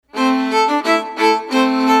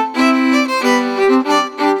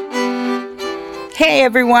Hey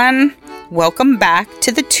everyone, welcome back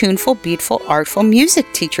to the Tuneful, Beatful, Artful Music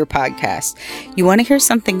Teacher Podcast. You want to hear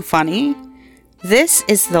something funny? This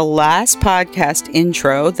is the last podcast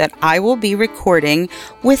intro that I will be recording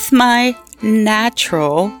with my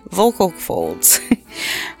natural vocal folds.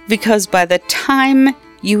 Because by the time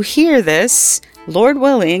you hear this, Lord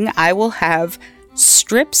willing, I will have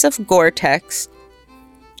strips of Gore-Tex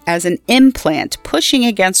as an implant pushing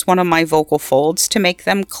against one of my vocal folds to make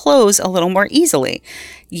them close a little more easily.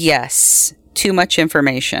 Yes, too much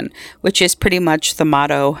information, which is pretty much the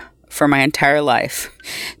motto for my entire life.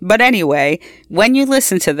 But anyway, when you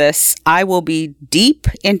listen to this, I will be deep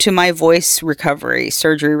into my voice recovery,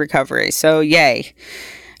 surgery recovery. So yay.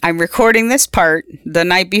 I'm recording this part the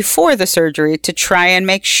night before the surgery to try and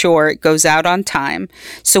make sure it goes out on time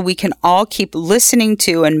so we can all keep listening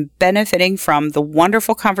to and benefiting from the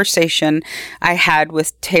wonderful conversation I had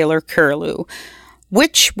with Taylor Curlew,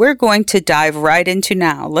 which we're going to dive right into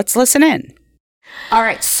now. Let's listen in. All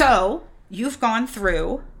right, so you've gone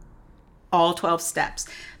through all 12 steps.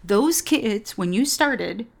 Those kids, when you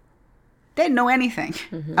started, they didn't know anything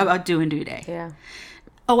about Do and Do Day. Yeah.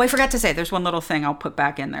 Oh, I forgot to say, there's one little thing I'll put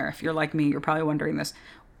back in there. If you're like me, you're probably wondering this.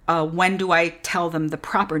 When do I tell them the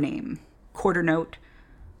proper name? Quarter note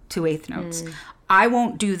to eighth notes. I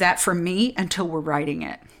won't do that for me until we're writing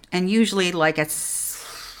it. And usually like at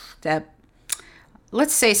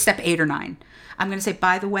let's say step 8 or 9. I'm going to say,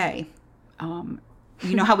 by the way,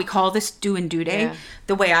 you know how we call this Do and Do Day? Yeah.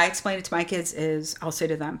 The way I explain it to my kids is I'll say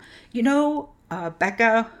to them,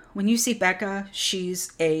 Becca, when you see Becca,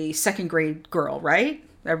 she's a second grade girl, right?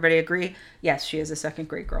 Everybody agree? Yes, she is a second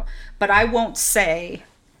grade girl. But I won't say,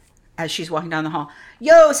 as she's walking down the hall,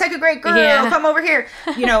 yo, second grade girl, come over here.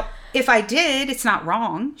 If I did, it's not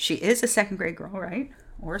wrong. She is a second grade girl, right?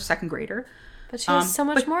 Or a second grader. But she has so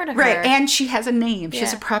much more to her. Right, and she has a name. She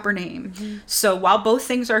has a proper name. Mm-hmm. So while both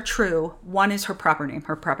things are true, one is her proper name.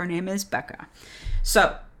 Her proper name is Becca.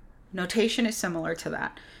 So notation is similar to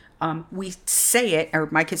that. We say it, or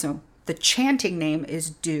my kids know, the chanting name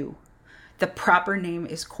is Do. The proper name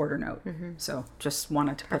is quarter note. Mm-hmm. So just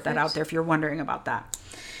wanted to put that out there if you're wondering about that.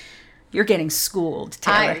 You're getting schooled,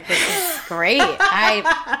 Taylor. This is great.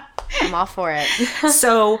 I'm all for it.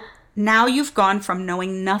 So now you've gone from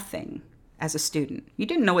knowing nothing as a student. You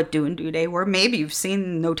didn't know what Do and Do Day were. Maybe you've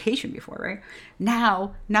seen notation before, right?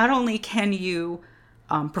 Now, not only can you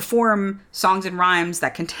perform songs and rhymes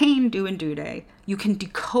that contain Do and Do Day, you can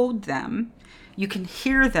decode them. You can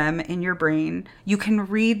hear them in your brain. You can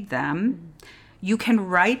read them. You can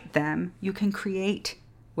write them. You can create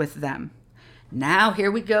with them. Now, here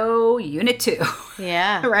we go, Unit 2.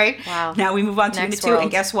 Yeah. Right? Wow. Now we move on to Unit 2, and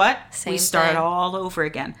guess what? Same we start thing. all over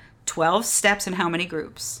again. 12 steps and how many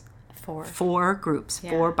groups? 4. 4 groups,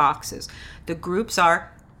 4 boxes. The groups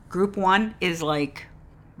are, group 1 is like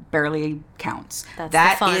barely counts.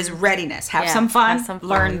 That is readiness. Have some fun.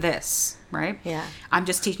 Learn this, right? Yeah. I'm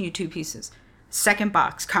just teaching you 2 pieces. Second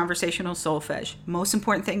box, conversational solfege. Most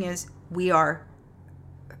important thing is we are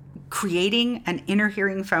creating an inner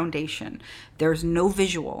hearing foundation. There's no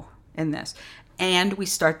visual in this. And we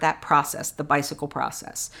start that process, the bicycle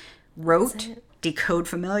process. Rote, decode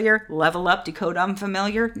familiar, level up, decode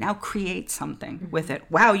unfamiliar. Now create something with it.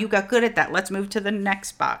 Wow, you got good at that. Let's move to the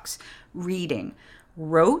next box. Reading.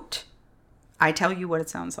 Rote, I tell you what it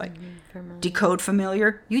sounds like. Decode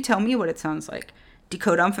familiar, you tell me what it sounds like.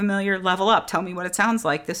 Decode unfamiliar, level up, tell me what it sounds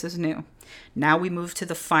like. This is new. Now we move to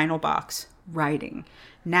the final box, writing.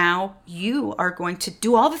 Now you are going to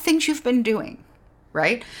do all the things you've been doing,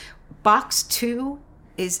 right? Box 2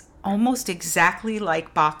 is almost exactly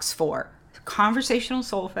like box 4. Conversational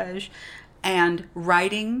solfege and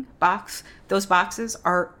writing box, those boxes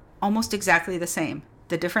are almost exactly the same.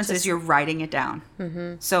 The difference is you're writing it down.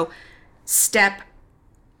 Mm-hmm. So step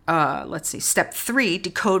 3,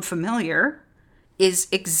 decode familiar, is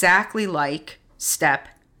exactly like step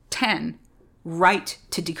 10, write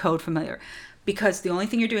to decode familiar. Because the only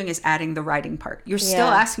thing you're doing is adding the writing part. You're still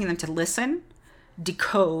asking them to listen,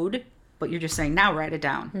 decode, but you're just saying, now write it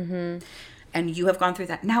down. Mm-hmm. And you have gone through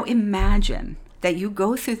that. Now imagine that you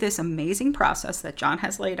go through this amazing process that John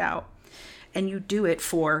has laid out, and you do it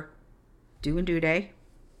for Do and Do Day.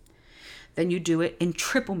 Then you do it in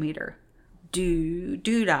triple meter. Do,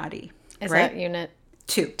 do, dotty. Is that Unit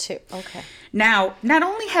 2? Okay. Now, not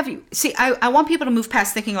only have you... See, I want people to move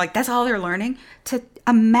past thinking like that's all they're learning. To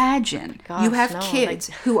imagine you have kids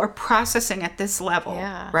who are processing at this level,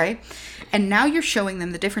 right? And now you're showing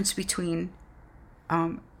them the difference between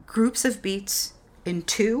groups of beats in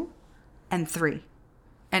 2 and 3.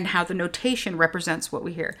 And how the notation represents what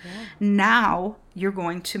we hear. Yeah. Now you're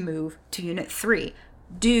going to move to Unit 3.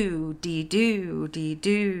 do, dee, do, dee,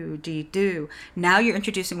 do, dee, do. Now you're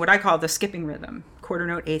introducing what I call the skipping rhythm, quarter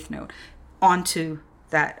note, eighth note, onto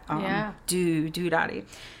that do, dotty.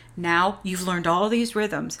 Now you've learned all these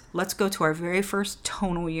rhythms. Let's go to our very first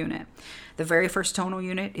tonal unit. The very first tonal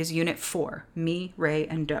unit is unit 4, mi, re,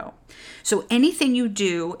 and do. So anything you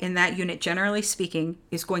do in that unit, generally speaking,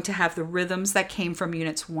 is going to have the rhythms that came from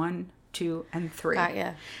units 1, 2, and 3. Got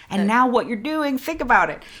ya. And now what you're doing, think about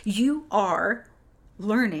it. You are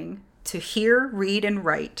learning to hear, read, and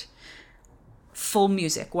write full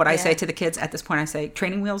music. What I say to the kids at this point, I say,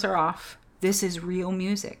 training wheels are off. This is real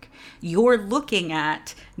music. You're looking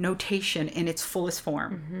at notation in its fullest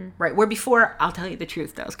form, right? Where before, I'll tell you the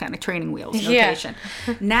truth, that was kind of training wheels notation.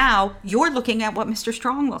 Now you're looking at what Mr.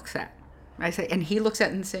 Strong looks at. I say, and he looks at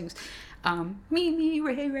it and sings, mi,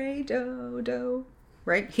 re, do,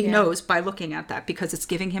 right? He knows by looking at that because it's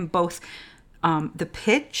giving him both the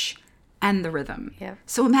pitch and the rhythm. Yeah.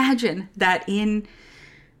 So imagine that in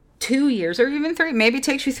 2 years or even 3, maybe it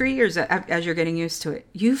takes you 3 years as you're getting used to it.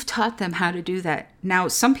 You've taught them how to do that. Now,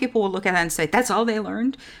 some people will look at that and say, that's all they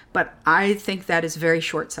learned. But I think that is very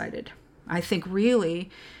short-sighted. I think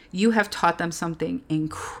really you have taught them something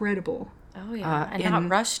incredible. Oh, yeah. And not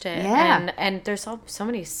rushed it. Yeah. And there's so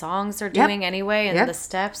many songs they're doing anyway and the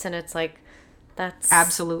steps. And it's like, that's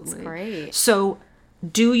absolutely that's great. So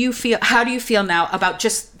how do you feel now about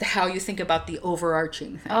just how you think about the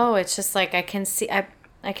overarching thing? Oh, it's just like I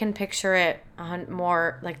can picture it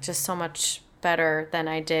more like just so much better than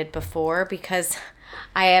I did before because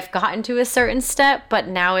I have gotten to a certain step, but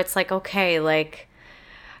now it's like, okay, like,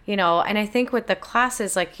 you know, and I think with the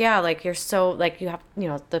classes, like, yeah, like you're so like you have, you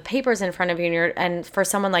know, the papers in front of you and for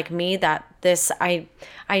someone like me that this I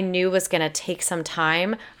knew was going to take some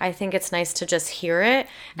time. I think it's nice to just hear it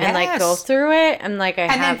and like go through it and like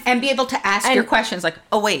and be able to ask your questions like,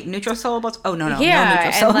 oh wait, neutral syllables? Oh no, yeah, no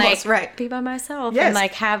neutral syllables, and like right? Be by myself and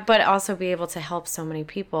like but also be able to help so many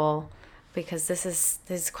people because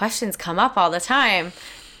these questions come up all the time,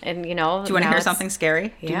 and you know. Do you want to hear something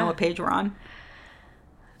scary? Do you know what page we're on?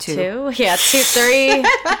 2. Yeah, 2, 3, 4.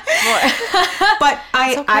 But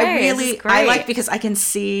I like because I can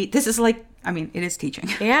see this is like, I mean, it is teaching.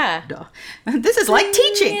 Yeah. Duh. This is like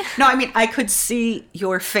teaching. No, I mean, I could see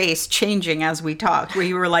your face changing as we talked, where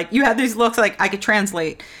you were like, you had these looks like I could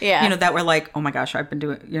translate. Yeah. You know, that were like, oh my gosh, I've been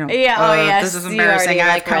doing, you know, this is embarrassing.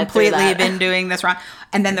 I've completely been doing this wrong.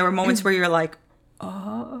 And then there were moments where you're like,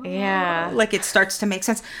 oh. Yeah. Like it starts to make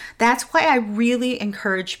sense. That's why I really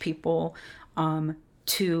encourage people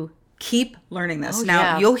to keep learning this.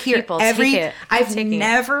 Now, you'll hear I've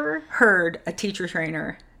never heard a teacher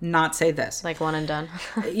trainer not say this. Like one and done.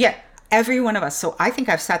 Yeah, every one of us. So I think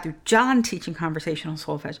I've sat through John teaching conversational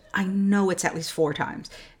solfege. I know it's at least 4 times.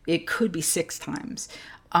 It could be 6 times.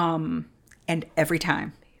 And every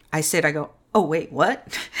time I go, oh, wait,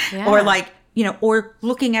 what? Yeah. Or like, you know, or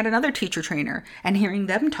looking at another teacher trainer and hearing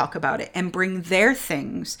them talk about it and bring their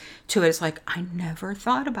things to it. It's like, I never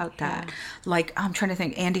thought about that. Yeah. Like, I'm trying to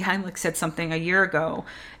think, Andy Heimlich said something a year ago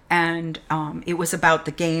and it was about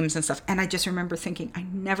the games and stuff. And I just remember thinking, I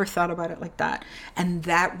never thought about it like that. And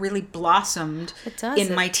that really blossomed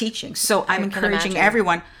in my teaching. So I'm encouraging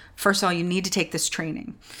everyone, first of all, you need to take this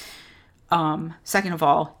training. Second of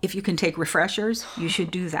all, if you can take refreshers, you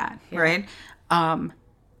should do that, right?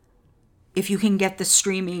 If you can get the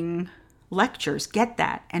streaming lectures, get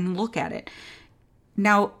that and look at it.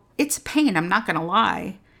 Now, it's a pain, I'm not going to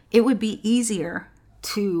lie. It would be easier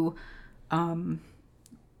to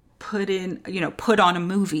put on a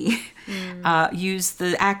movie, use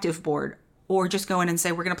the active board, or just go in and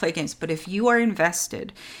say, we're going to play games. But if you are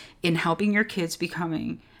invested in helping your kids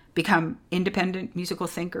become independent musical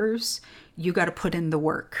thinkers, you got to put in the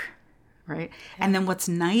work, right? Yeah. And then what's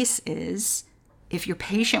nice is, if you're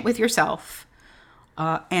patient with yourself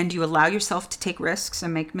and you allow yourself to take risks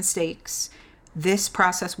and make mistakes, this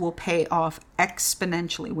process will pay off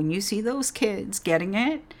exponentially. When you see those kids getting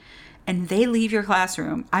it and they leave your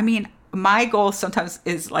classroom, I mean, my goal sometimes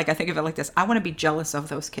is like, I think of it like this. I want to be jealous of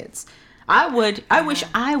those kids. I wish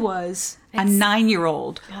I was a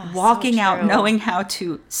 9-year-old walking out knowing how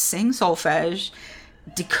to sing solfege,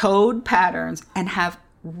 decode patterns, and have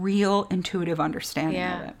real intuitive understanding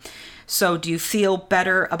of it. So do you feel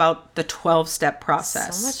better about the 12-step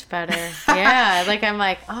process? So much better. Yeah. Like, I'm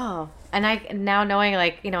like, oh. And I now knowing,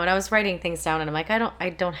 like, you know, and I was writing things down and I'm like, I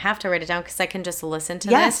don't have to write it down because I can just listen to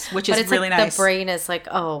this. Which is really nice. The brain is like,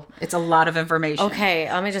 oh. It's a lot of information.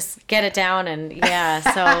 Okay. Let me just get it down. And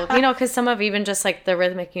so, you know, because some of even just like the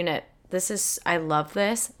rhythmic unit I love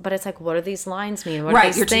this, but it's like, what do these lines mean? What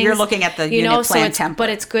Right, are these you're looking at the unit plan template. But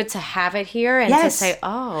it's good to have it here and to say,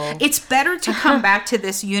 oh. It's better to come back to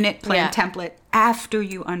this unit plan template after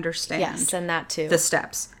you understand and that too. the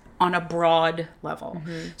steps on a broad level.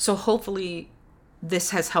 So hopefully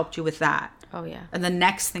this has helped you with that. Oh, yeah. And the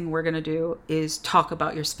next thing we're going to do is talk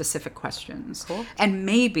about your specific questions. Cool. And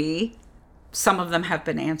maybe some of them have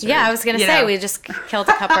been answered. Yeah, I was going to say, we just killed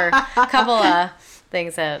a couple of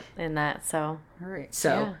things in that. So, all right.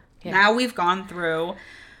 So now we've gone through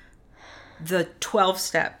the 12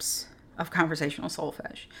 steps of conversational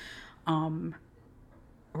solfege.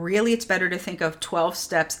 Really, it's better to think of 12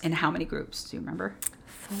 steps in how many groups? Do you remember?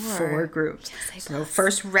 4 groups. So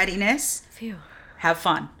first, readiness. Phew. Have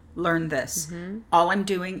fun. Learn this. All I'm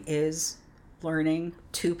doing is learning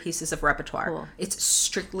 2 pieces of repertoire. Cool. It's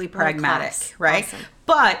strictly pragmatic, right? Awesome.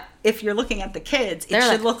 But if you're looking at the kids, it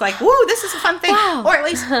should look like, woo, this is a fun thing. Wow. Or at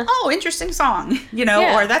least, oh, interesting song,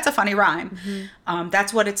 or that's a funny rhyme.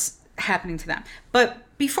 That's what it's happening to them. But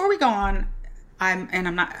before we go on,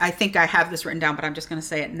 I think I have this written down, but I'm just going to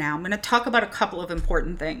say it now. I'm going to talk about a couple of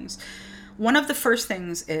important things. One of the first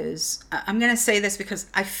things is, I'm going to say this because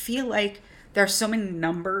I feel like there are so many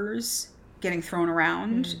numbers getting thrown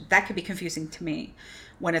around. That could be confusing to me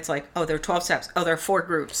when it's like, oh, there are 12 steps. Oh, there are 4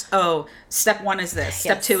 groups. Oh, step 1 is this.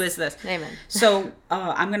 Step 2 is this. Amen. So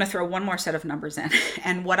I'm going to throw one more set of numbers in.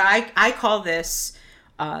 And what I call this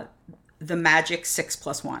the magic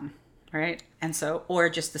 6+1, right? And so, or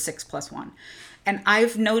just the 6+1. And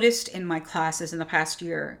I've noticed in my classes in the past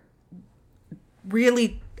year,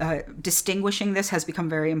 really distinguishing this has become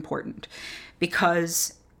very important,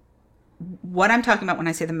 because what I'm talking about when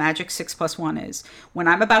I say the magic 6+1 is when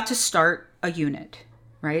I'm about to start a unit,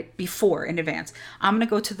 right? Before, in advance, I'm going to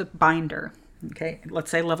go to the binder. Okay.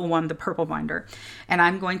 Let's say level 1, the purple binder. And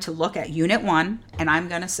I'm going to look at unit 1 and I'm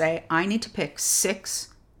going to say, I need to pick 6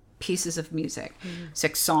 pieces of music,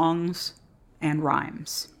 6 songs and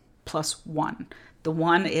rhymes plus 1. The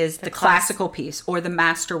 1 is the classical piece or the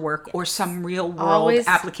masterwork or some real world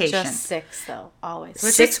application. Just 6 though, always.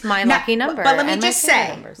 Which is my lucky number. But let me just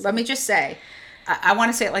say, I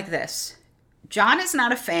want to say it like this. John is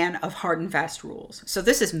not a fan of hard and fast rules. So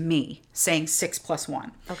this is me saying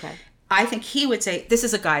 6+1. Okay. I think he would say this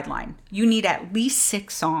is a guideline. You need at least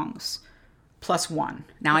 6 songs plus 1.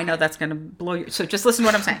 Now I know that's going to blow you. So just listen to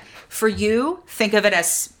what I'm saying. For you, think of it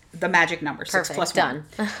as the magic number, 6+1. Done.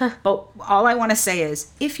 But all I want to say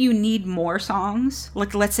is, if you need more songs,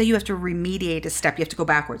 like let's say you have to remediate a step, you have to go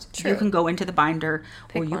backwards. True. You can go into the binder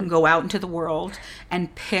or you can go out into the world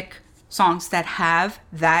and pick songs that have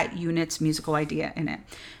that unit's musical idea in it.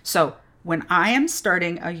 So when I am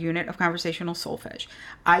starting a unit of conversational solfege,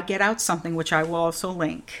 I get out something which I will also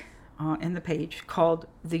link in the page called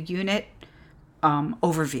the unit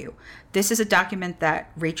overview. This is a document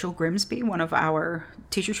that Rachel Grimsby, one of our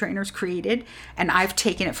teacher trainers, created, and I've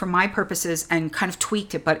taken it for my purposes and kind of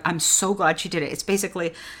tweaked it, but I'm so glad she did it. It's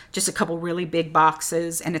basically just a couple really big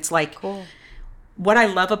boxes, and it's like, cool. What I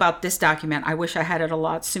love about this document, I wish I had it a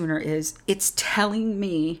lot sooner, is it's telling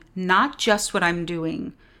me not just what I'm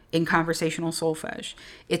doing in conversational solfege.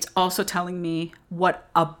 It's also telling me what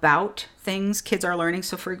about things kids are learning.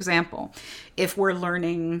 So for example, if we're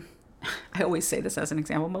learning, I always say this as an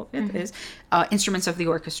example, but it is instruments of the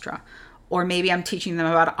orchestra, or maybe I'm teaching them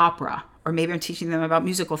about opera, or maybe I'm teaching them about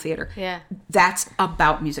musical theater. Yeah. That's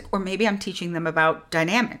about music. Or maybe I'm teaching them about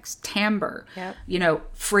dynamics, timbre,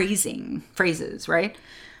 phrases, right?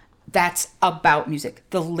 That's about music,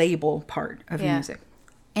 the label part of music,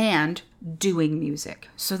 and doing music.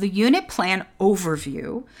 So the unit plan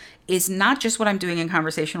overview is not just what I'm doing in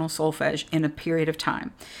conversational solfege in a period of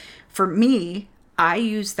time. For me, I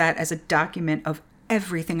use that as a document of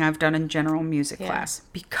everything I've done in general music class,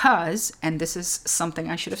 because, and this is something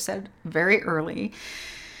I should have said very early,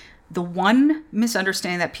 the one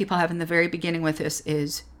misunderstanding that people have in the very beginning with this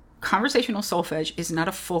is conversational solfege is not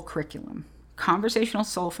a full curriculum. Conversational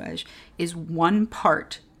solfege is one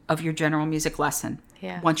part of your general music lesson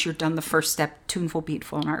once you're done the first step, tuneful,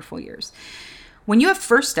 beatful, and artful years. When you have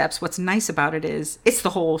first steps, what's nice about it is it's the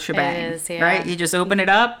whole shebang, right? You just open it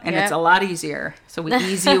up and it's a lot easier. So we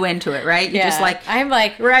ease you into it, right? You just like, I'm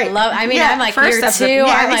like, right. I'm like year 2.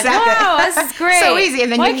 I'm like, wow, this is great. So easy.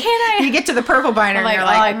 And then you get to the purple binder and you're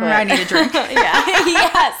like, I need a drink.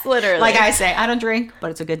 Yes, literally. Like I say, I don't drink, but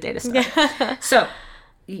it's a good day to start. So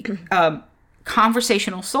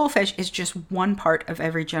conversational solfege is just one part of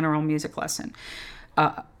every general music lesson.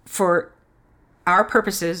 For our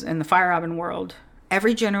purposes in the Feyerabend world,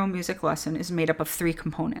 every general music lesson is made up of 3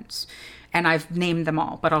 components. And I've named them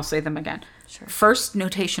all, but I'll say them again. Sure. First,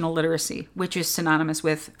 notational literacy, which is synonymous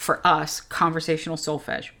with, for us, conversational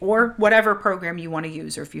solfege, or whatever program you want to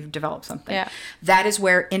use, or if you've developed something. Yeah. That is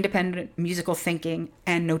where independent musical thinking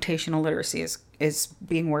and notational literacy is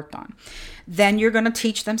being worked on. Then you're going to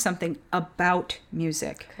teach them something about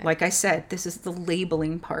music. Okay. Like I said, this is the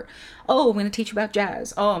labeling part. Oh, I'm going to teach you about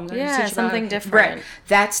jazz. Oh, I'm going to teach you something about different. Right.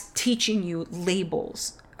 That's teaching you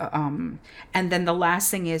labels. And then the last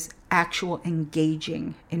thing is actual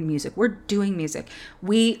engaging in music. We're doing music.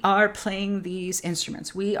 We are playing these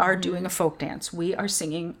instruments. We are doing a folk dance. We are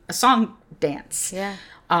singing a song dance. Yeah.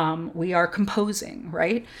 We are composing,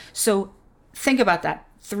 right? So think about that.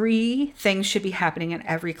 3 things should be happening in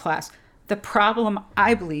every class. The problem,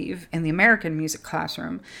 I believe, in the American music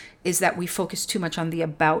classroom is that we focus too much on the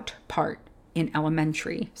about part in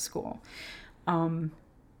elementary school.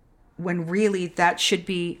 When really that should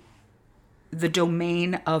be the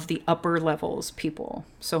domain of the upper levels people.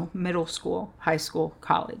 So middle school, high school,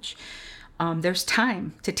 college. There's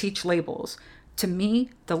time to teach labels. To me,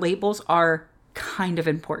 the labels are kind of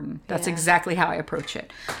important. That's exactly how I approach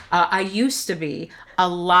it. I used to be a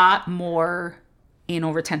lot more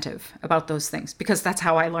anal retentive about those things because that's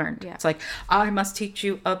how I learned. Yeah. It's like, I must teach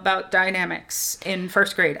you about dynamics in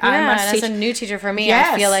first grade. Yeah, I must and teach... as a new teacher for me,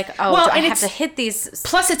 I feel like, I have to hit these.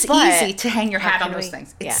 Plus, it's easy to hang your hat on those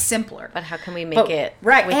things. It's simpler. But how can we make it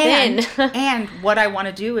right within? And what I want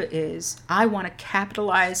to do is I want to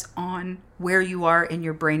capitalize on where you are in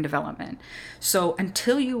your brain development. So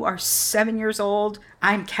until you are 7 years old,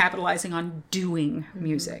 I'm capitalizing on doing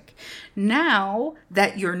music. Now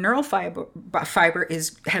that your neural fiber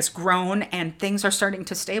has grown and things are starting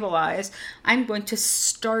to stabilize, I'm going to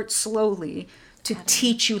start slowly to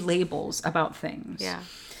teach you labels about things. Yeah.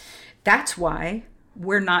 That's why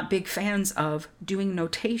we're not big fans of doing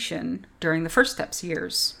notation during the first steps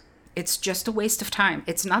years. It's just a waste of time.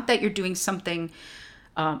 It's not that you're doing something...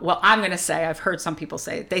 well, I'm going to say, I've heard some people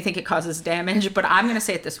say they think it causes damage, but I'm going to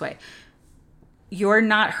say it this way. You're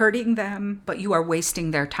not hurting them, but you are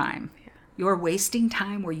wasting their time. Yeah. You're wasting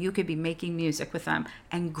time where you could be making music with them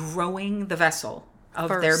and growing the vessel of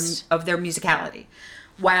their musicality.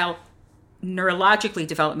 While neurologically,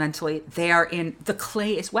 developmentally, they are the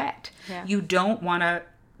clay is wet. Yeah. You don't want to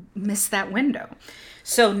miss that window.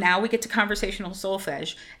 So now we get to conversational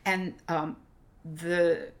solfege, and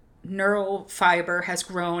the neural fiber has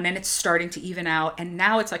grown and it's starting to even out. And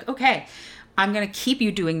now it's like, okay, I'm going to keep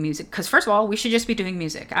you doing music. Because first of all, we should just be doing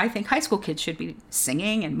music. I think high school kids should be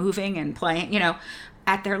singing and moving and playing,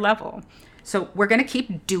 at their level. So we're going to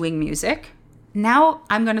keep doing music. Now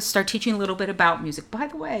I'm going to start teaching a little bit about music. By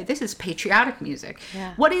the way, this is patriotic music.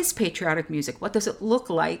 Yeah. What is patriotic music? What does it look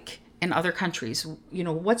like in other countries?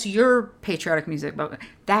 What's your patriotic music about?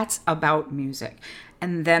 That's about music.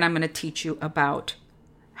 And then I'm going to teach you about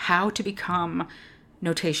how to become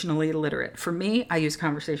notationally literate. For me, I use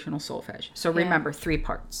conversational solfege. So remember 3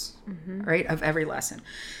 parts, right, of every lesson.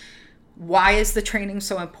 Why is the training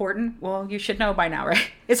so important? Well, you should know by now, right?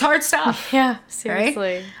 It's hard stuff. Yeah,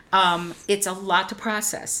 seriously. Right? It's a lot to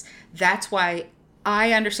process. That's why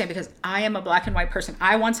I understand, because I am a black and white person.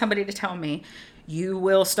 I want somebody to tell me, you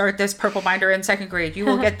will start this purple binder in 2nd grade. You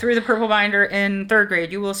will get through the purple binder in 3rd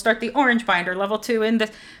grade. You will start the orange binder, level 2 in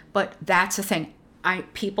this. But that's the thing.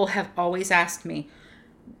 People have always asked me,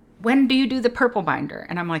 when do you do the purple binder?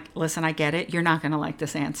 And I'm like, listen, I get it. You're not going to like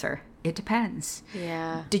this answer. It depends.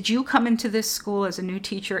 Yeah. Did you come into this school as a new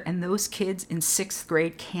teacher and those kids in 6th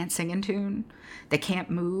grade can't sing in tune? They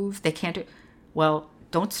can't move. They can't do... Well,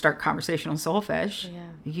 don't start conversational solfege.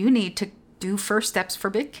 Yeah. You need to do first steps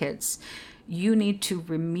for big kids. You need to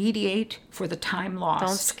remediate for the time lost.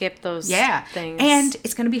 Don't skip those things. And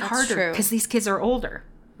it's going to be harder because these kids are older.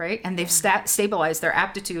 Right? And they've stabilized their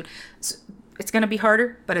aptitude. So it's going to be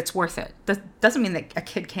harder, but it's worth it. That doesn't mean that a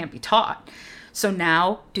kid can't be taught. So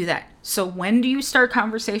now do that. So when do you start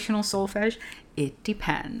conversational solfege? It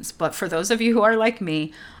depends. But for those of you who are like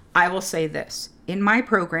me, I will say this. In my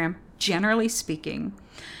program, generally speaking,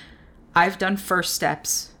 I've done first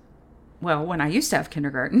steps. Well, when I used to have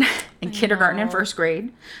kindergarten, kindergarten and 1st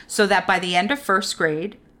grade, so that by the end of 1st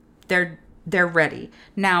grade, they're ready.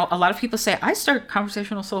 Now, a lot of people say, I start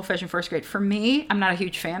conversational solfege in 1st grade. For me, I'm not a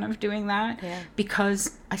huge fan of doing that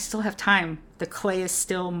because I still have time. The clay is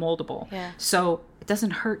still moldable. Yeah. So it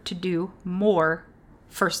doesn't hurt to do more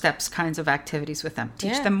first steps kinds of activities with them.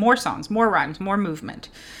 Teach them more songs, more rhymes, more movement.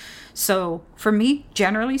 So for me,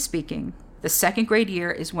 generally speaking, the 2nd grade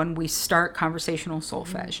year is when we start conversational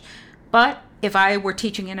solfege. But if I were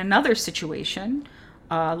teaching in another situation,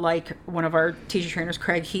 like one of our teacher trainers,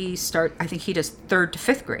 Craig, I think he does 3rd to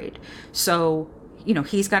 5th grade. So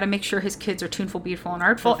he's got to make sure his kids are tuneful, beautiful, and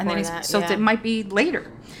artful. Before And then it might be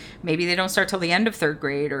later. Maybe they don't start till the end of 3rd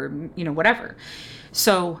grade or, whatever.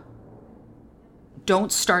 So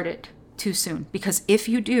don't start it too soon, because if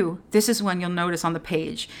you do, this is when you'll notice on the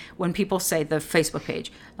page, when people say, the Facebook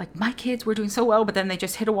page, like, my kids were doing so well, but then they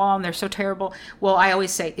just hit a wall and they're so terrible. Well, I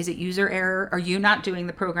always say, is it user error? Are you not doing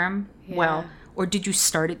the program well? Or did you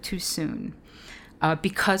start it too soon?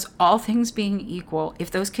 Because all things being equal,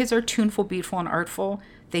 if those kids are tuneful, beautiful, and artful,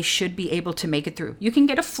 they should be able to make it through. You can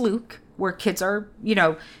get a fluke where kids are, you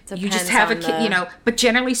just have a kid, but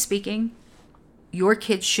generally speaking, your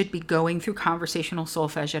kids should be going through conversational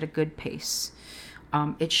solfege at a good pace.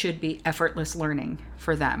 It should be effortless learning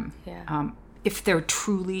for them. Yeah. If they're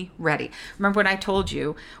truly ready. Remember when I told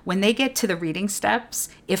you, when they get to the reading steps,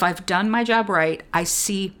 if I've done my job right, I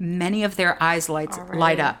see many of their eyes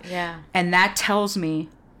light up. Yeah. And that tells me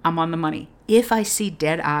I'm on the money. If I see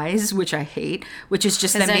dead eyes, which I hate, which is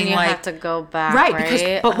just them being you like, have to go back,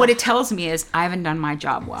 right? But what it tells me is I haven't done my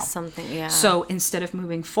job well. Yeah. So instead of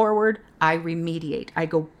moving forward, I remediate. I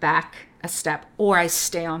go back a step, or I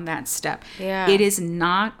stay on that step. Yeah. It is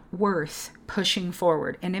not worth pushing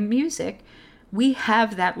forward. And in music, we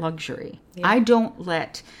have that luxury. Yeah. I don't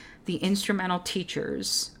let the instrumental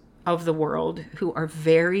teachers of the world who are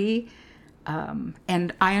very,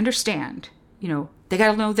 and I understand, they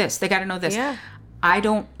got to know this, they got to know this. Yeah. I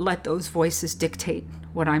don't let those voices dictate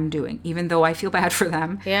what I'm doing, even though I feel bad for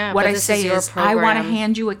them. Yeah, what I say is I want to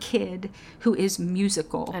hand you a kid who is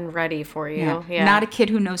musical. And ready for you. Yeah. Not a kid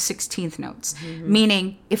who knows 16th notes. Mm-hmm.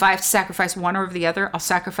 Meaning, if I have to sacrifice one or the other, I'll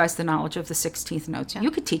sacrifice the knowledge of the 16th notes. Yeah.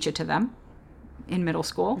 You could teach it to them in middle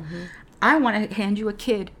school. Mm-hmm. I want to hand you a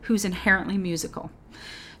kid who's inherently musical.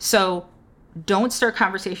 So don't start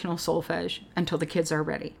conversational solfege until the kids are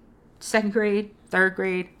ready. 2nd grade, 3rd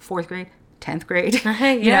grade, 4th grade, 10th grade,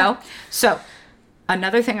 you know? So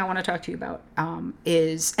another thing I want to talk to you about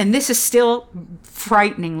is, and this is still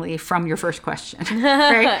frighteningly from your first question,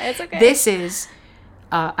 right? It's okay. This is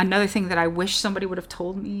another thing that I wish somebody would have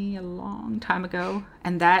told me a long time ago.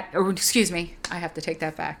 And I have to take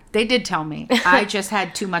that back. They did tell me. I just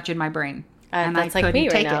had too much in my brain. And that's I like me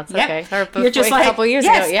right now. it. It's okay. Or You're just a couple years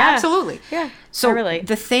ago. Yeah, absolutely. Yeah. So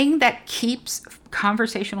the thing that keeps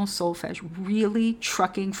conversational solfege really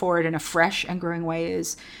trucking forward in a fresh and growing way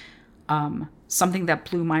is something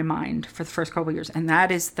that blew my mind for the first couple of years, and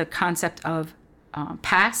that is the concept of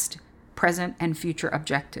past, present, and future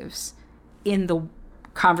objectives in the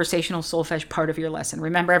conversational solfege part of your lesson.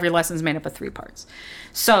 Remember, every lesson is made up of 3 parts.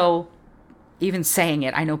 So even saying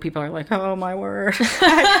it, I know people are like, oh my word,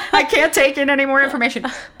 I can't take in any more information.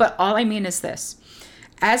 But all I mean is this.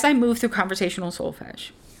 As I move through conversational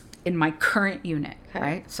solfege in my current unit,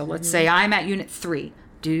 right? So let's say I'm at unit 3,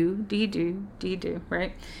 do, dee, do,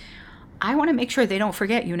 right? I want to make sure they don't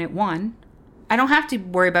forget unit 1. I don't have to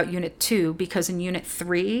worry about unit 2 because in unit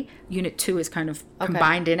 3, unit 2 is kind of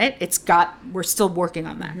combined in it. We're still working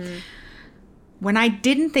on that. Mm-hmm. When I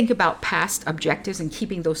didn't think about past objectives and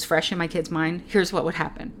keeping those fresh in my kids' mind, here's what would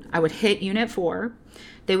happen. I would hit unit 4,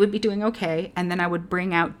 they would be doing okay, and then I would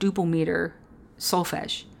bring out duple meter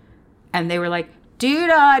solfege. And they were like,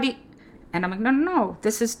 do-da-dee. And I'm like, no,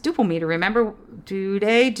 this is duple meter. Remember,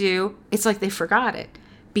 do-they-do. It's like they forgot it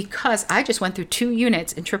because I just went through 2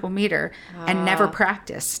 units in triple meter and never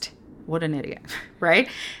practiced. What an idiot, right?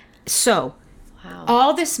 So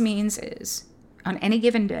all this means is on any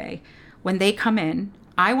given day, when they come in,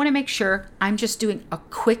 I want to make sure I'm just doing a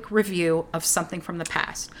quick review of something from the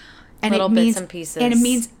past. And little bits and pieces. And it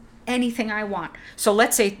means anything I want. So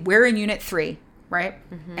let's say we're in unit 3, right?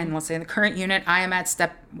 Mm-hmm. And let's say in the current unit, I am at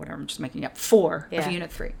step, whatever, I'm just making up, 4 of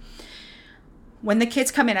unit 3. When the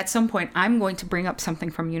kids come in at some point, I'm going to bring up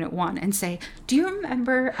something from unit 1 and say, do you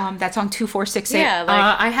remember that song 2, 4, 6, 8?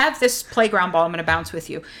 Yeah, I have this playground ball I'm going to bounce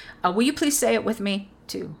with you. Will you please say it with me?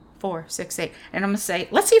 2, 4, 6, 8. And I'm going to say,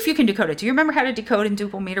 let's see if you can decode it. Do you remember how to decode in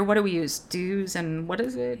duple meter? What do we use? Do's and what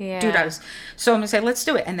is it? Yeah. Doodads. So I'm going to say, let's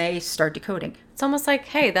do it. And they start decoding. It's almost like,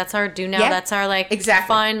 hey, that's our do now. Yeah, that's our exactly.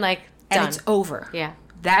 fun, done. And it's over. Yeah.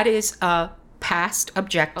 That is a past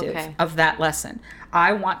objective of that lesson.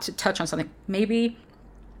 I want to touch on something. Maybe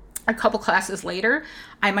a couple classes later,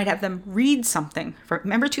 I might have them read something.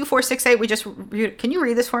 Remember 2, 4, 6, 8? We just can you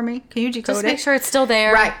read this for me? Can you decode it? Just make sure it's still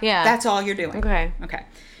there. Right. Yeah. That's all you're doing. Okay.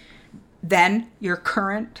 Then your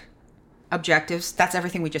current objectives, that's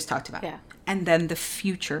everything we just talked about. Yeah. And then the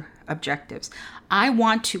future objectives. I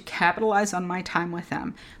want to capitalize on my time with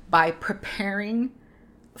them by preparing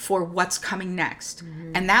for what's coming next.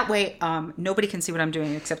 Mm-hmm. And that way, nobody can see what I'm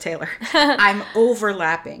doing except Taylor. I'm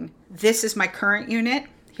overlapping. This is my current unit,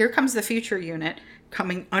 here comes the future unit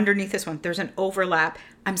coming underneath this one. There's an overlap.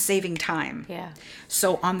 I'm saving time. Yeah.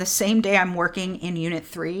 So on the same day I'm working in Unit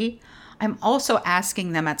 3, I'm also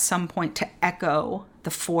asking them at some point to echo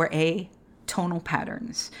the 4A tonal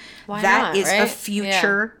patterns. Why that not, is right?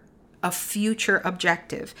 a future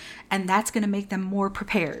objective. And that's going to make them more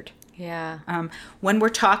prepared. Yeah. When we're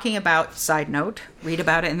talking about, side note, read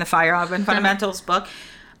about it in the Feyerabend Fundamentals book.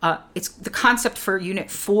 It's the concept for Unit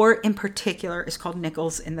 4 in particular is called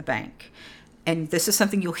nickels in the bank. And this is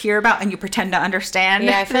something you'll hear about and you pretend to understand.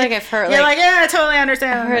 Yeah, I feel like I've heard. You're like, yeah, I totally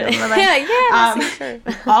understand. Sure.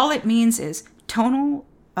 All it means is tonal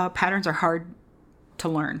patterns are hard to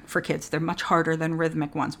learn for kids. They're much harder than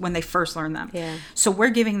rhythmic ones when they first learn them. Yeah. So we're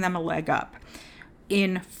giving them a leg up.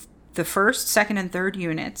 In the first, second, and third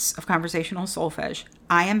units of conversational solfege,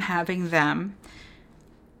 I am having them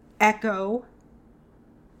echo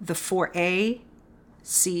the 4A,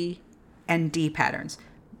 C, and D patterns.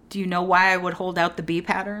 Do you know why I would hold out the B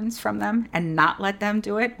patterns from them and not let them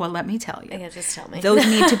do it? Well, let me tell you. Yeah, just tell me. Those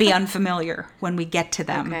need to be unfamiliar when we get to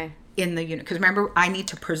them Okay. in the unit. Because remember, I need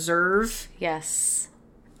to preserve Yes.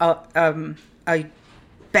 a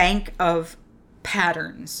bank of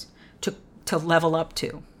patterns to level up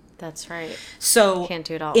to. That's right. So Can't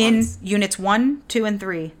do it all at in once. units 1, 2, and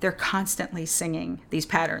 3, they're constantly singing these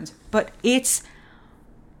patterns. But it's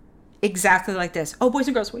exactly like this. Oh, boys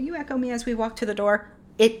and girls, will you echo me as we walk to the door?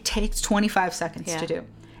 It takes 25 seconds to do.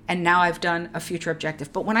 And now I've done a future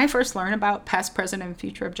objective. But when I first learned about past, present, and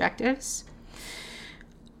future objectives,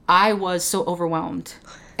 I was so overwhelmed.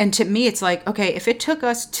 And to me, it's like, okay, if it took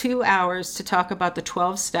us 2 hours to talk about the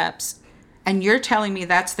 12 steps, and you're telling me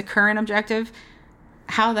that's the current objective,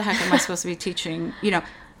 how the heck am I supposed to be teaching?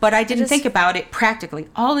 But I didn't think about it practically.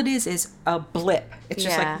 All it is a blip. It's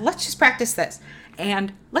just like, let's just practice this.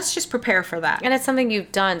 And let's just prepare for that. And it's something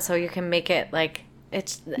you've done, so you can make it like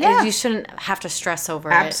you shouldn't have to stress over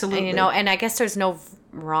it. Absolutely. And, and I guess there's no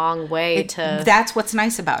wrong way to. That's what's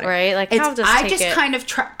nice about it, right? Like, I'll just I take just it. kind of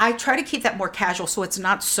try to keep that more casual, so it's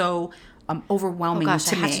not so overwhelming Oh gosh,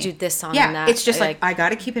 to I me. have to do this song Yeah, and that. it's just like I got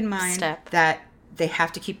to keep in mind step. that they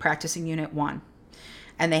have to keep practicing Unit 1.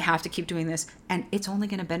 And they have to keep doing this. And it's only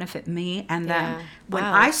going to benefit me and them. Yeah. When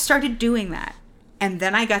Wow. I started doing that, and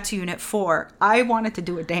then I got to Unit 4, I wanted to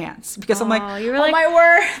do a dance. Because I'm like, you were oh like, my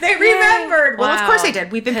word, they remembered. Well, of course Wow. they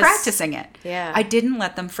did. We've been practicing it. Yeah. I didn't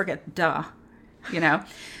let them forget, duh.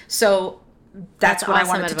 So that's what I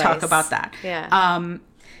awesome wanted to talk advice. about that. Yeah.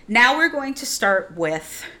 Now we're going to start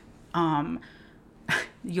with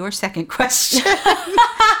your second question.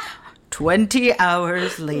 20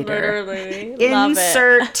 hours later. Literally. Love it.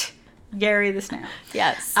 Insert Gary the Snail.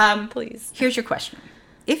 Yes. Please. Here's your question.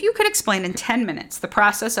 If you could explain in 10 minutes the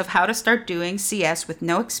process of how to start doing CS with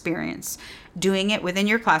no experience, doing it within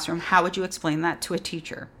your classroom, how would you explain that to a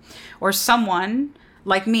teacher? Or someone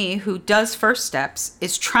like me who does first steps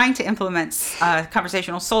is trying to implement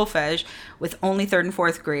conversational solfege with only 3rd and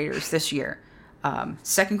 4th graders this year.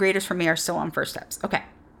 2nd graders for me are still on first steps. Okay.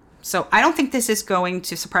 So I don't think this is going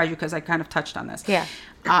to surprise you because I kind of touched on this. Yeah.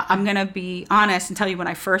 I'm going to be honest and tell you when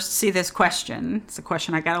I first see this question, it's a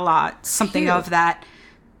question I got a lot, something Cute. of that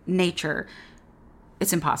nature,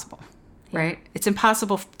 it's impossible, right? It's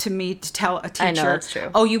impossible to me to tell a teacher, I know, that's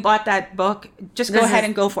true. oh, you bought that book, just go ahead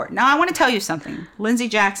and go for it. Now, I want to tell you something. Lindsay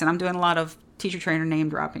Jackson, I'm doing a lot of teacher trainer name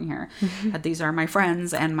dropping here. These are my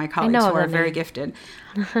friends and my colleagues who are very gifted.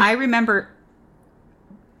 I remember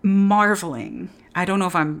marveling, I don't know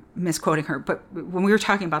if I'm misquoting her, but when we were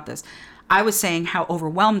talking about this, I was saying how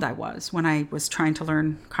overwhelmed I was when I was trying to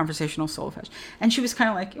learn conversational solfege. And she was kind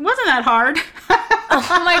of like, it wasn't that hard.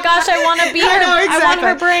 Oh my gosh, I want to be her. I know, exactly. I want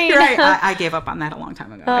her brain. You're right. I gave up on that a long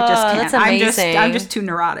time ago. I just can't. That's amazing. I'm just too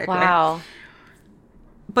neurotic. Wow. Right?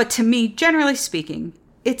 But to me, generally speaking,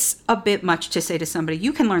 it's a bit much to say to somebody,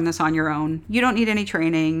 you can learn this on your own. You don't need any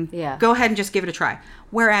training. Yeah. Go ahead and just give it a try.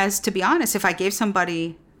 Whereas, to be honest, if I gave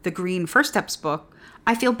somebody the green First Steps book,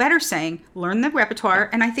 I feel better saying, learn the repertoire,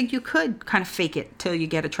 and I think you could kind of fake it till you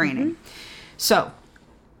get a training. So,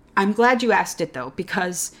 I'm glad you asked it, though,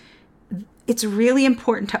 because it's really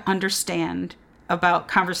important to understand about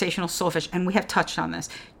conversational solfege, and we have touched on this.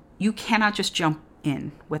 You cannot just jump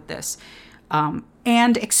in with this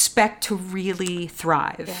and expect to really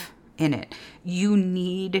thrive in it. You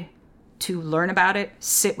need to learn about it,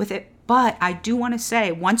 sit with it. But I do want to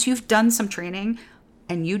say, once you've done some training,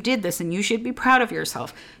 and you did this, and you should be proud of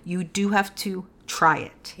yourself, you do have to try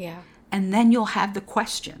it. Yeah. And then you'll have the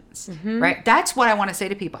questions, right? That's what I want to say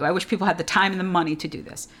to people. I wish people had the time and the money to do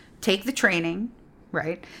this. Take the training,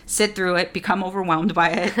 right? Sit through it, become overwhelmed by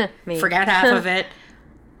it, forget half of it,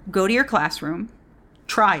 go to your classroom,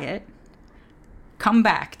 try it, come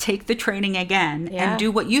back, take the training again, Yeah. and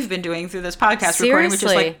do what you've been doing through this podcast Seriously. recording, which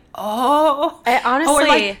is like, honestly, or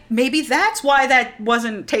like, maybe that's why that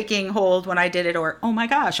wasn't taking hold when I did it, or oh my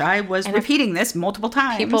gosh, I was repeating this multiple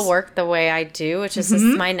times. people work the way I do, which is just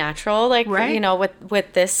my natural, like, Right. you know,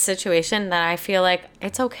 with this situation, that I feel like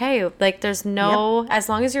it's okay. Like, there's no, as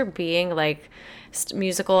long as you're being like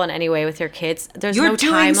musical in any way with your kids, there's You're no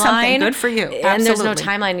doing timeline. something good for you. And there's no Absolutely.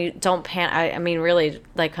 timeline. You don't I mean, really,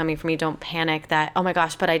 like, coming from me, don't panic that, oh my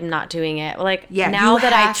gosh, but I'm not doing it. Like, Yeah, now you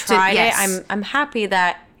that I have to- tried yes. it, I'm happy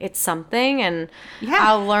that it's something, and Yeah.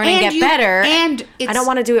 I'll learn and And get better. and I it's- don't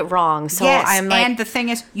want to do it wrong. So Yes, I'm like, and the thing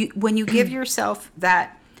is, when you give yourself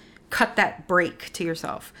that, cut that break to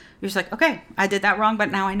yourself, you're just like, okay, I did that wrong,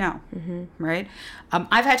 but now I know, right?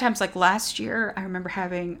 I've had times like last year, I remember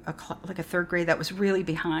having a third grade that was really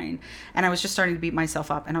behind, and I was just starting to beat myself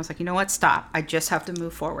up, and I was like, you know what, stop. I just have to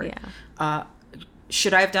move forward. Yeah.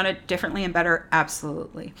 Should I have done it differently and better?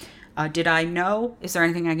 Absolutely. Did I know? Is there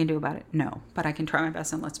anything I can do about it? No, but I can try my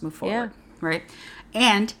best and let's move forward, right?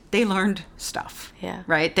 And they learned stuff, Yeah.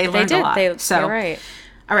 right? They learned did. a lot. They're right.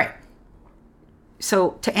 All right.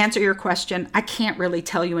 So to answer your question, I can't really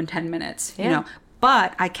tell you in 10 minutes, you Yeah. know,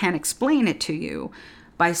 but I can explain it to you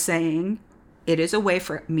by saying it is a way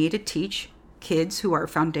for me to teach kids who are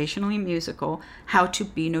foundationally musical how to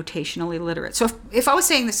be notationally literate. So if I was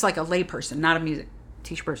saying this like a lay person, not a music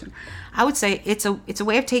teacher person, I would say it's a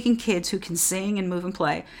way of taking kids who can sing and move and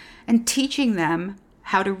play and teaching them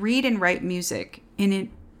how to read and write music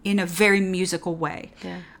in a very musical way,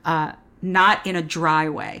 not in a dry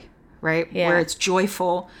way, right? Yeah. Where it's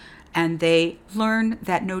joyful, and they learn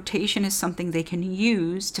that notation is something they can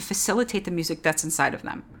use to facilitate the music that's inside of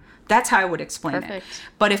them. That's how I would explain it. Perfect.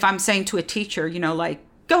 But if I'm saying to a teacher, you know, like,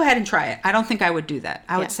 go ahead and try it, I don't think I would do that.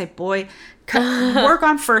 I would say, boy, work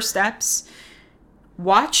on first steps.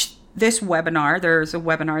 Watch this webinar. There's a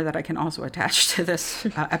webinar that I can also attach to this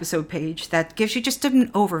episode page that gives you just an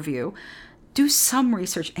overview. Do some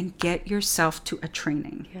research and get yourself to a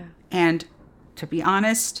training. Yeah. And to be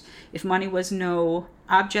honest, if money was no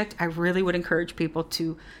object, I really would encourage people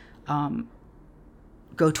to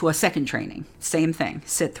go to a second training. Same thing.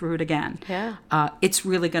 Sit through it again. Yeah. It's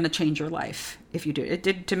really going to change your life if you do. It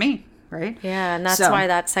did to me, right? Yeah, and that's why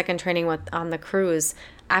that second training on the cruise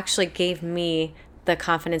actually gave me the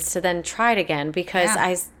confidence to then try it again, because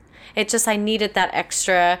I needed that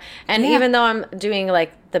extra. And even though I'm doing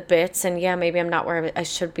like the bits and maybe I'm not where I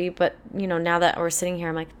should be, but you know, now that we're sitting here,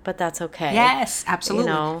 I'm like, but that's okay. Yes, absolutely.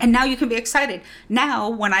 You know? And now you can be excited. Now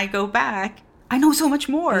when I go back, I know so much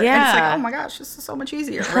more. And it's like, oh my gosh, this is so much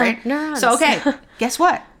easier, right? Neurons. So, okay, guess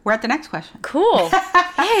what? We're at the next question. Cool.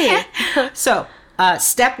 Hey. So,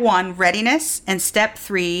 step 1, readiness, and step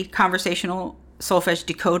 3, conversational solfege,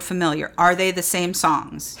 decode familiar. Are they the same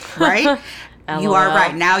songs, right? You are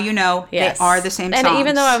right. Now you know they are the same songs. And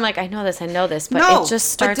even though I'm like, I know this, but it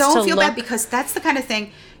just starts to but don't feel look... bad, because that's the kind of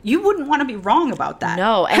thing you wouldn't want to be wrong about that.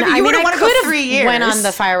 No, and I mean, I could have 3 years. went on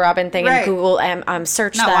the Fire Robin thing and Google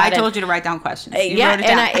searched that. No, I told you to write down questions. You wrote it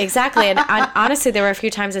down. Exactly. And honestly, there were a few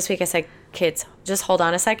times this week I said, kids, just hold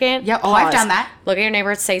on a second. Yeah. Oh, pause, I've done that. Look at your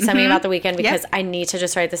neighbor, say something about the weekend, because I need to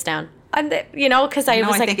just write this down. And you know, because I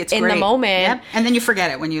was like in the moment. Yep. And then you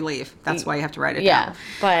forget it when you leave. That's why you have to write it down.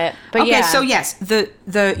 But okay, yeah. so yes,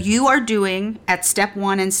 the you are doing at step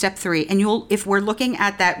 1 and step 3, and if we're looking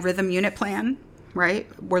at that rhythm unit plan, right?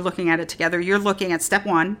 We're looking at it together. You're looking at step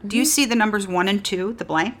 1. Do you see the numbers 1 and 2, the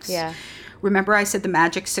blanks? Yeah. Remember I said the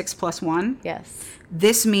magic 6 plus 1? Yes.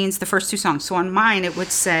 This means the first 2 songs. So on mine, it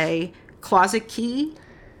would say Closet Key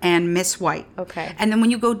and Miss White. Okay. And then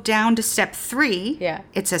when you go down to step 3,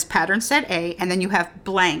 it says pattern set A, and then you have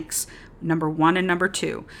blanks, number 1 and number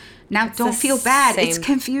 2. Now, don't feel bad. It's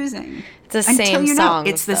confusing. It's the same songs.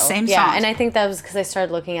 It's the same songs. Yeah, and I think that was because I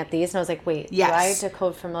started looking at these and I was like, wait, do I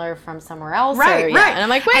decode familiar from somewhere else? Right. And I'm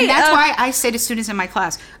like, wait. And that's why I say to students in my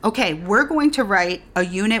class, okay, we're going to write a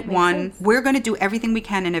unit 1. We're going to do everything we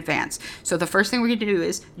can in advance. So the first thing we're going to do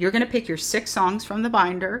is you're going to pick your 6 songs from the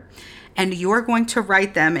binder, and you're going to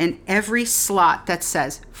write them in every slot that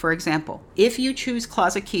says, for example, if you choose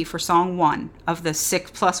Closet Key for song 1 of the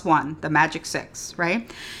 6 plus 1, the magic 6, right?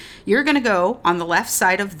 You're going to go on the left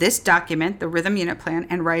side of this document, the rhythm unit plan,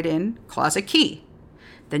 and write in Closet Key.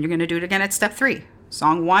 Then you're going to do it again at step 3.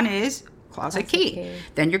 Song 1 is Closet Key.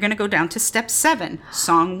 Then you're going to go down to step 7.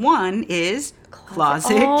 Song 1 is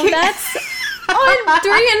Closet Key. And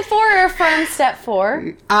 3 and 4 are from step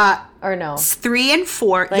 4. Or no? 3 and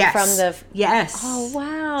 4, yes. From the... Yes. Oh,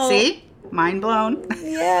 wow. See? Mind blown.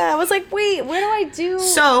 Yeah. I was like, wait, what do I do?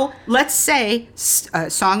 So, let's say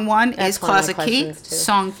song 1 is Closet Key.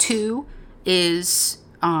 Song 2 is,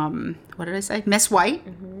 what what did I say? Miss White.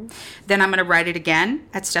 Then I'm going to write it again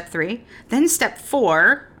at step 3. Then step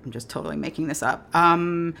 4, I'm just totally making this up.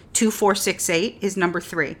 2, 4, 6, 8 is number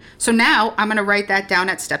 3. So now I'm going to write that down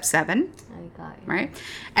at step 7. I got you. Right?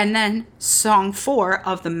 And then song 4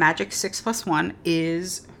 of the Magic 6+1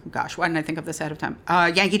 is, gosh, why didn't I think of this ahead of time?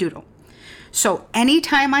 Yankee Doodle. So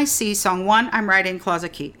anytime I see song 1, I'm writing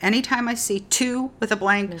Closet Key. Anytime I see 2 with a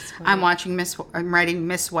blank, I'm writing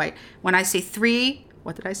Miss White. When I see 3,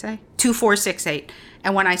 what did I say? 2, 4, 6, 8.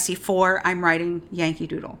 And when I see 4, I'm writing Yankee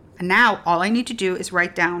Doodle. And now all I need to do is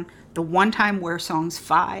write down the one time where songs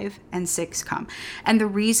 5 and 6 come. And the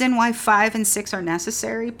reason why 5 and 6 are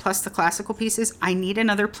necessary, plus the classical pieces, I need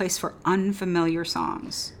another place for unfamiliar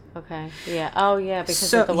songs. Okay. Yeah. Oh, yeah.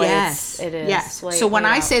 Because of the way it is. Yes. So when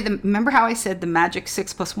I say remember how I said the Magic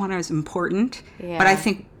 6+1 is important, but I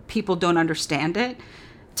think people don't understand it.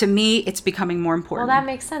 To me, it's becoming more important. Well, that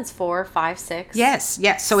makes sense. 4, 5, 6. Yes.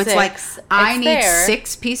 So it's like I need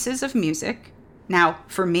 6 pieces of music. Now,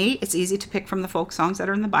 for me, it's easy to pick from the folk songs that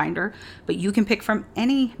are in the binder, but you can pick from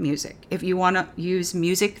any music. If you want to use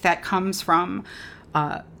music that comes from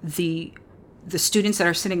the students that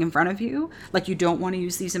are sitting in front of you, like you don't want to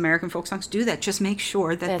use these American folk songs, do that. Just make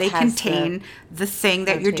sure that they contain the thing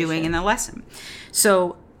that you're doing in the lesson.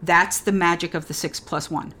 So that's the magic of the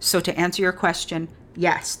 6+1. So to answer your question,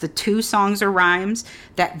 yes, the 2 songs or rhymes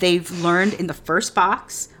that they've learned in the first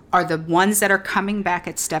box are the ones that are coming back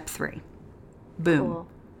at step 3. Boom. Cool.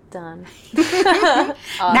 Done. Awesome.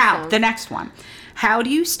 Now, the next one. How do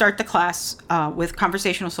you start the class with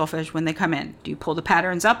conversational solfege when they come in? Do you pull the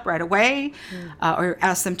patterns up right away or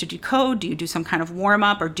ask them to decode? Do you do some kind of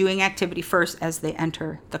warm-up or doing activity first as they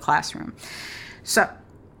enter the classroom? So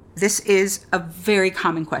this is a very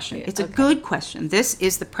common question. It's a good question. This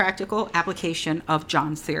is the practical application of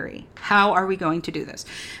John's theory. How are we going to do this?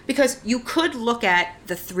 Because you could look at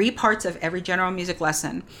the 3 parts of every general music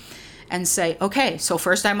lesson and say, okay, so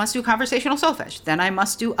first I must do conversational solfege, then I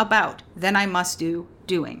must do about, then I must do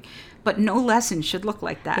doing. But no lesson should look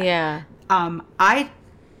like that. Yeah.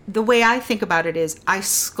 The way I think about it is I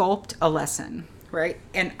sculpt a lesson, right?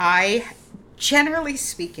 And generally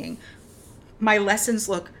speaking, my lessons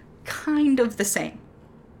look kind of the same,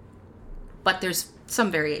 but there's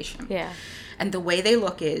some variation. Yeah. And the way they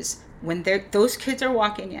look is when those kids are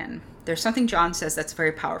walking in, there's something John says that's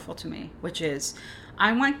very powerful to me, which is,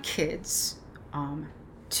 I want kids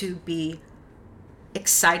to be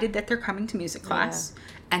excited that they're coming to music class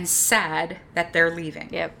and sad that they're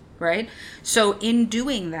leaving. Yep. Right? So in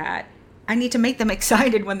doing that, I need to make them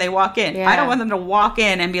excited when they walk in. Yeah. I don't want them to walk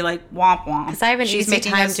in and be like, womp womp. Because I have an easy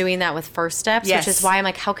time doing that with first steps, Yes. which is why I'm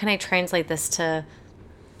like, how can I translate this to,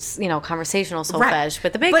 conversational solfege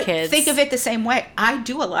with the big kids? Think of it the same way. I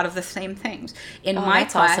do a lot of the same things. In my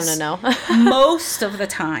that's class, awesome to know. most of the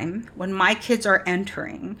time, when my kids are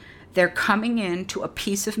entering, they're coming into a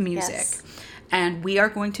piece of music, and we are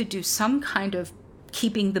going to do some kind of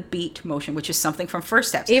keeping the beat motion, which is something from first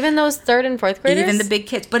steps. Even those 3rd and 4th graders? Even the big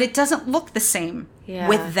kids. But it doesn't look the same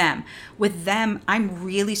with them. With them, I'm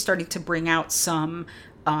really starting to bring out some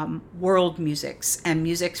world musics and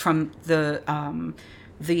music from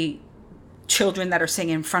the children that are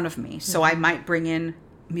singing in front of me. So I might bring in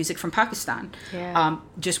music from Pakistan. Yeah.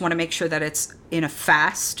 Just want to make sure that it's in a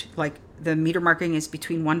fast, like the meter marking is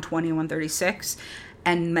between 120 and 136.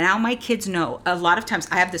 And now my kids know. A lot of times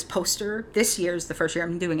I have this poster. This year is the first year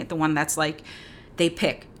I'm doing it. The one that's like, they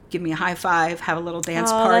pick, give me a high five, have a little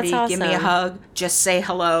dance party, that's give me a awesome. hug, just say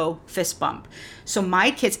hello, fist bump. So my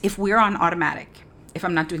kids, if we're on automatic, if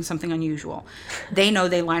I'm not doing something unusual, they know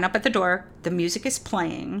they line up at the door. The music is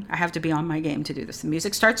playing. I have to be on my game to do this. The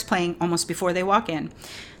music starts playing almost before they walk in.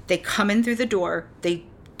 They come in through the door. They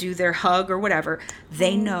do their hug or whatever.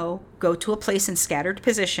 They know, go to a place in scattered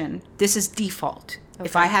position. This is default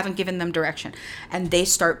if I haven't given them direction. And they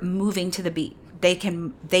start moving to the beat. They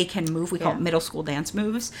can move. We call it middle school dance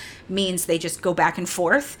moves. Means they just go back and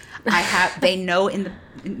forth. They know in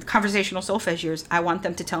conversational solfege years, I want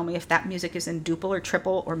them to tell me if that music is in duple or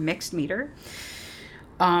triple or mixed meter.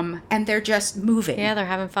 And they're just moving. Yeah, they're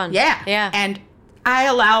having fun. Yeah. And I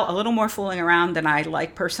allow a little more fooling around than I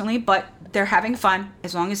like personally, but they're having fun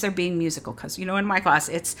as long as they're being musical. Because, in my class,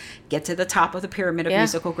 it's get to the top of the pyramid of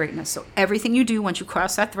musical greatness. So everything you do once you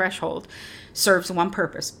cross that threshold serves one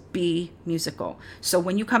purpose: be musical. So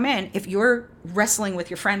when you come in, if you're wrestling with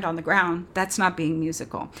your friend on the ground, that's not being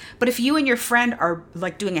musical. But if you and your friend are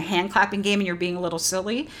like doing a hand clapping game and you're being a little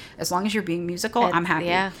silly, as long as you're being musical, I'm happy.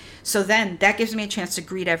 Yeah. So then that gives me a chance to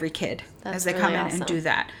greet every kid as they come in and do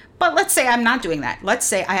that. But let's say I'm not doing that. Let's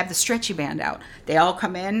say I have the stretchy band out. They all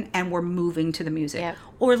come in and we're moving to the music. Yep.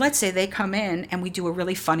 Or let's say they come in and we do a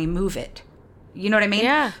really funny move it. You know what I mean?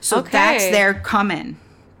 Yeah. So okay. that's their come in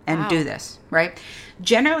and Wow. do this, right?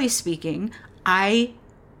 Generally speaking, I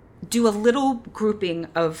do a little grouping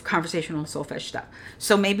of conversational solfege stuff.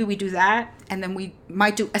 So maybe we do that, and then we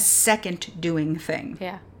might do a second doing thing.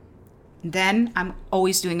 Yeah. Then I'm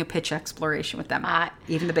always doing a pitch exploration with them,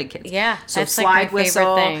 even the big kids. Yeah, so that's slide like my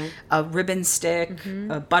whistle, favorite thing. a ribbon stick,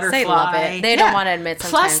 a butterfly. They love it. They don't want to admit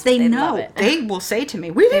sometimes. Plus, they know. Love it. They will say to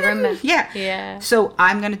me, "We remember." Yeah. Yeah. So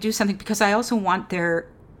I'm going to do something because I also want their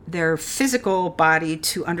physical body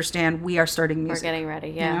to understand we are starting music. We're getting ready,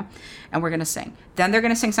 yeah. You know? And we're going to sing. Then they're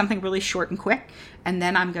going to sing something really short and quick. And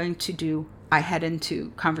then I'm going to I head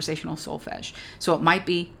into conversational solfege. So it might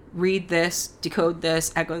be read this, decode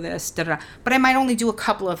this, echo this, da da da. But I might only do a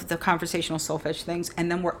couple of the conversational solfege things.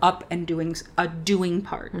 And then we're up and doing a doing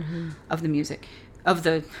part of the music, of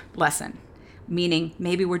the lesson. Meaning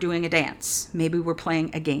maybe we're doing a dance. Maybe we're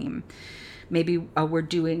playing a game. Maybe we're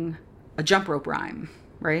doing a jump rope rhyme.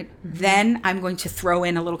 Right? Then I'm going to throw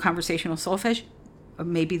in a little conversational solfege.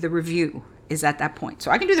 Maybe the review is at that point.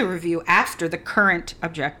 So I can do the review after the current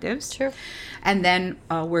objectives. Sure. And then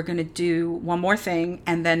we're going to do one more thing.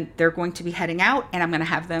 And then they're going to be heading out. And I'm going to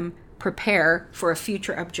have them prepare for a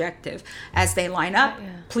future objective. As they line up,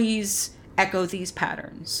 please echo these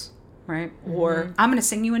patterns. Right? Or I'm going to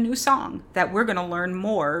sing you a new song that we're going to learn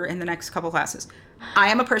more in the next couple classes. I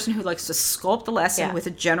am a person who likes to sculpt the lesson with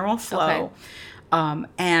a general flow. Okay.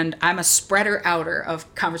 And I'm a spreader outer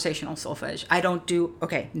of conversational solfege. I don't do,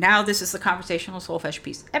 now this is the conversational solfege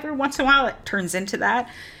piece. Every once in a while it turns into that.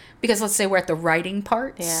 Because let's say we're at the writing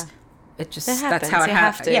parts. Yeah. It just, It happens. that's how it You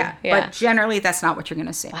have happens. to. Yeah. Yeah. But generally that's not what you're going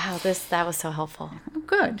to see. Wow, that was so helpful. Oh,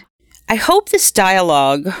 good. I hope this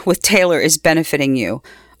dialogue with Taylor is benefiting you.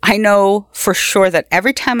 I know for sure that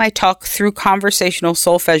every time I talk through conversational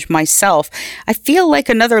solfege myself, I feel like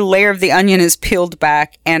another layer of the onion is peeled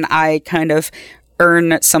back and I kind of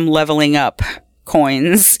earn some leveling up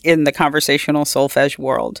coins in the conversational solfege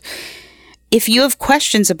world. If you have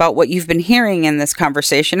questions about what you've been hearing in this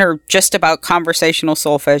conversation or just about conversational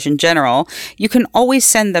solfege in general, you can always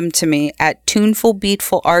send them to me at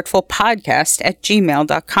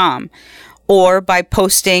tunefulbeatfulartfulpodcast@gmail.com or by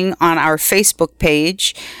posting on our Facebook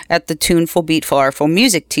page at the Tuneful Beatful Artful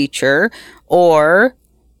Music Teacher or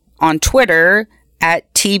on Twitter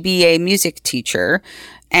at TBA Music Teacher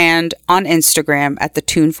and on Instagram at the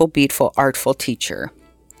Tuneful Beatful Artful Teacher.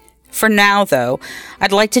 For now, though,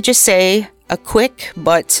 I'd like to just say a quick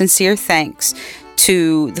but sincere thanks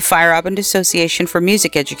to the Fire Island Association for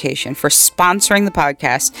Music Education for sponsoring the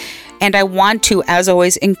podcast, and I want to, as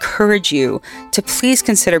always, encourage you to please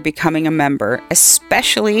consider becoming a member,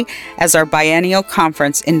 especially as our biennial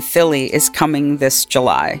conference in Philly is coming this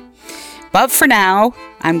July. But for now,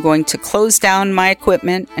 I'm going to close down my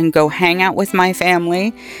equipment and go hang out with my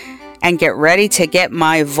family and get ready to get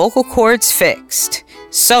my vocal cords fixed.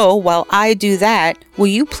 So while I do that, will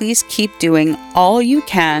you please keep doing all you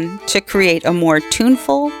can to create a more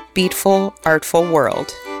tuneful, beatful, artful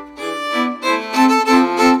world?